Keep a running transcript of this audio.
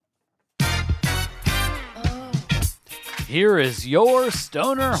Here is your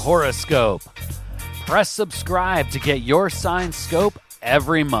Stoner Horoscope. Press subscribe to get your sign scope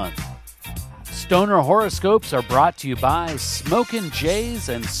every month. Stoner Horoscopes are brought to you by Smokin' Jays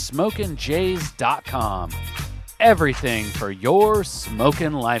and SmokinJays.com. Everything for your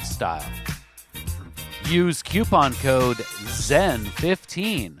smokin' lifestyle. Use coupon code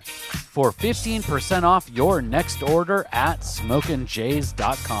ZEN15 for 15% off your next order at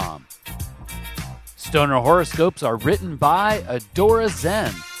SmokinJays.com. Stoner Horoscopes are written by Adora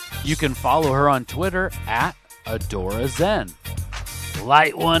Zen. You can follow her on Twitter at Adora Zen.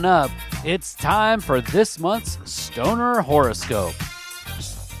 Light one up. It's time for this month's Stoner Horoscope.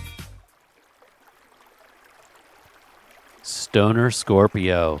 Stoner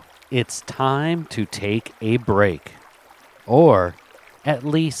Scorpio, it's time to take a break. Or at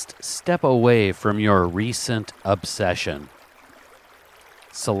least step away from your recent obsession.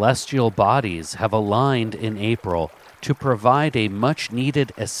 Celestial bodies have aligned in April to provide a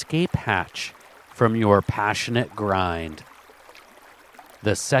much-needed escape hatch from your passionate grind.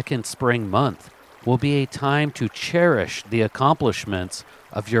 The second spring month will be a time to cherish the accomplishments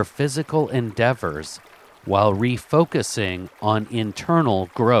of your physical endeavors while refocusing on internal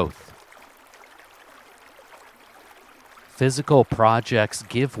growth. Physical projects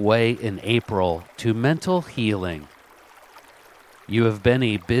give way in April to mental healing. You have been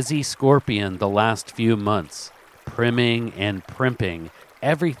a busy Scorpion the last few months, primming and primping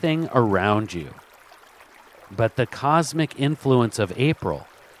everything around you. But the cosmic influence of April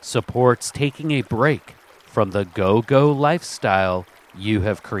supports taking a break from the go-go lifestyle you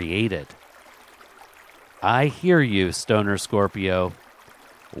have created. I hear you, Stoner Scorpio.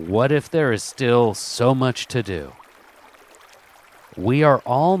 What if there is still so much to do? We are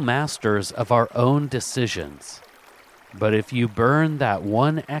all masters of our own decisions. But if you burn that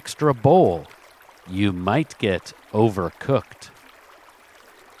one extra bowl, you might get overcooked.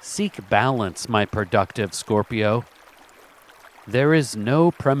 Seek balance, my productive Scorpio. There is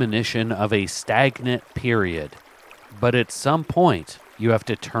no premonition of a stagnant period, but at some point you have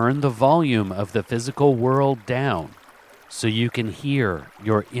to turn the volume of the physical world down so you can hear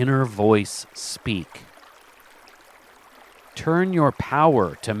your inner voice speak. Turn your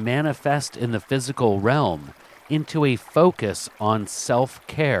power to manifest in the physical realm into a focus on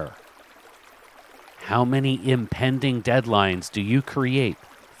self-care. How many impending deadlines do you create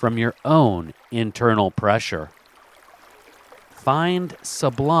from your own internal pressure? Find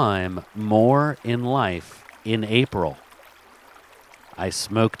sublime more in life in April. I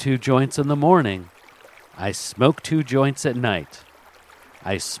smoke 2 joints in the morning. I smoke 2 joints at night.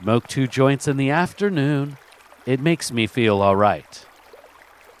 I smoke 2 joints in the afternoon. It makes me feel all right.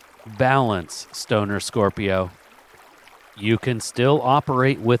 Balance, Stoner Scorpio. You can still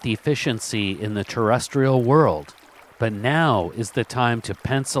operate with efficiency in the terrestrial world, but now is the time to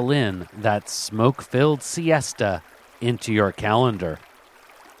pencil in that smoke-filled siesta into your calendar.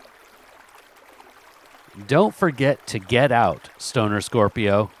 Don't forget to get out, Stoner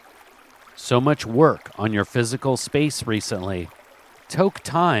Scorpio. So much work on your physical space recently. Take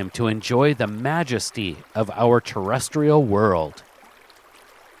time to enjoy the majesty of our terrestrial world.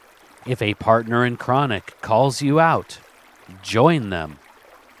 If a partner in chronic calls you out, join them.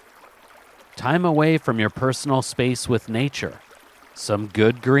 Time away from your personal space with nature, some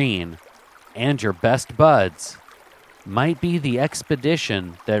good green, and your best buds might be the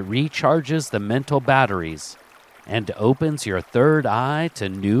expedition that recharges the mental batteries and opens your third eye to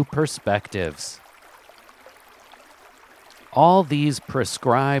new perspectives. All these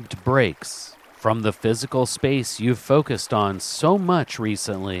prescribed breaks from the physical space you've focused on so much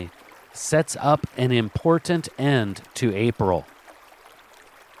recently sets up an important end to April.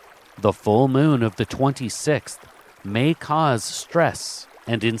 The full moon of the 26th may cause stress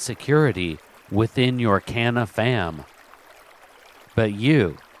and insecurity within your Canna fam. But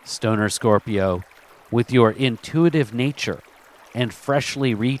you, Stoner Scorpio, with your intuitive nature and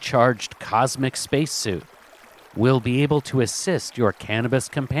freshly recharged cosmic spacesuit, will be able to assist your cannabis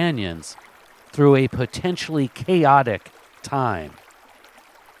companions through a potentially chaotic time.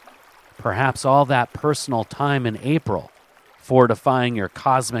 Perhaps all that personal time in April, fortifying your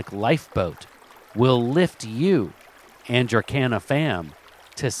cosmic lifeboat, will lift you and your Canna fam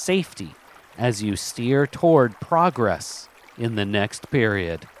to safety as you steer toward progress in the next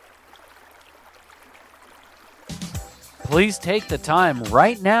period. Please take the time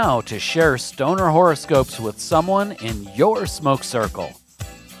right now to share Stoner Horoscopes with someone in your smoke circle.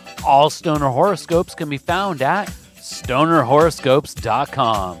 All Stoner Horoscopes can be found at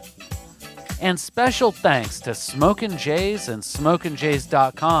stonerhoroscopes.com. And special thanks to Smokin' Jays and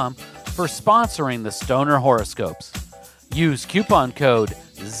SmokinJays.com for sponsoring the Stoner Horoscopes. Use coupon code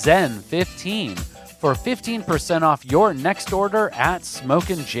ZEN15 for 15% off your next order at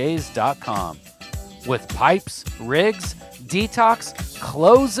smokinjays.com. With pipes, rigs, detox,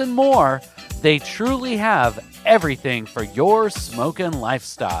 clothes, and more, they truly have everything for your smoking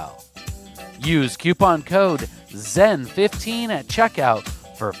lifestyle. Use coupon code ZEN15 at checkout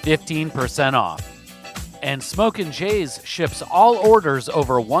for 15% off. And Smokin' Jays ships all orders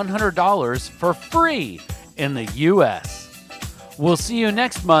over $100 for free in the U.S. We'll see you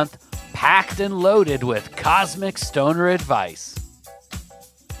next month, packed and loaded with cosmic stoner advice.